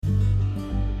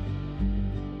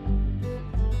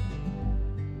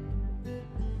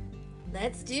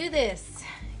Let's do this.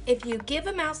 If You Give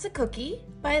a Mouse a Cookie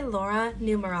by Laura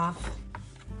Numeroff.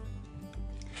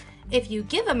 If you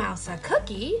give a mouse a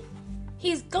cookie,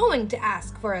 he's going to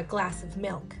ask for a glass of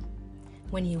milk.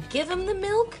 When you give him the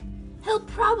milk, he'll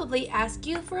probably ask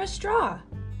you for a straw.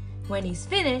 When he's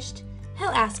finished, he'll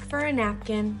ask for a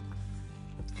napkin.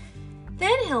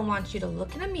 Then he'll want you to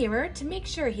look in a mirror to make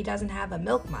sure he doesn't have a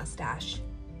milk mustache.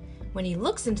 When he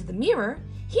looks into the mirror,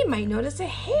 he might notice a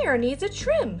hair needs a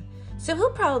trim, so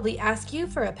he'll probably ask you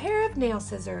for a pair of nail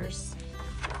scissors.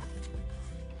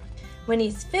 When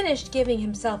he's finished giving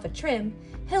himself a trim,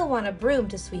 he'll want a broom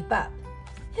to sweep up.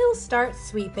 He'll start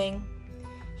sweeping.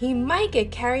 He might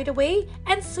get carried away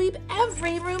and sweep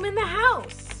every room in the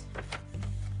house.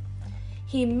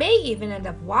 He may even end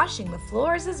up washing the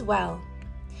floors as well.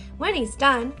 When he's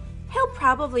done, he'll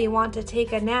probably want to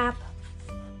take a nap.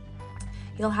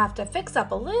 You'll have to fix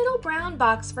up a little brown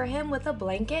box for him with a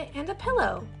blanket and a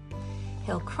pillow.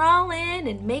 He'll crawl in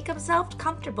and make himself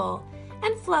comfortable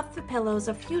and fluff the pillows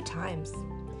a few times.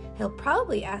 He'll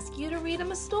probably ask you to read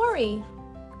him a story.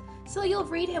 So you'll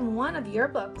read him one of your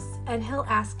books and he'll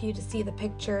ask you to see the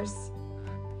pictures.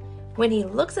 When he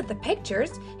looks at the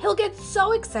pictures, he'll get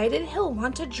so excited he'll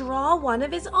want to draw one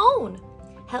of his own.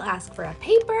 He'll ask for a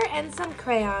paper and some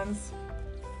crayons.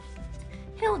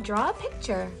 He'll draw a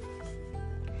picture.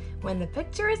 When the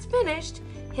picture is finished,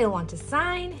 he'll want to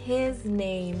sign his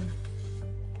name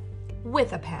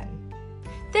with a pen.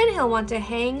 Then he'll want to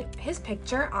hang his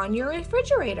picture on your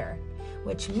refrigerator,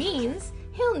 which means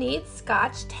he'll need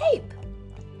Scotch tape.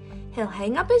 He'll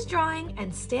hang up his drawing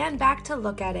and stand back to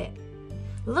look at it.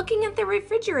 Looking at the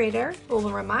refrigerator will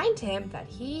remind him that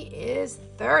he is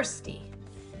thirsty.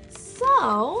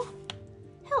 So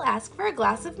he'll ask for a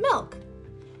glass of milk.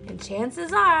 And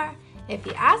chances are, if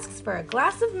he asks for a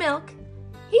glass of milk,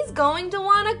 he's going to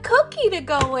want a cookie to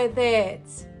go with it.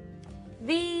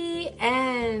 The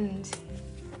end.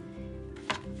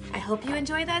 I hope you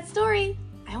enjoyed that story.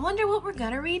 I wonder what we're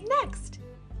gonna read next.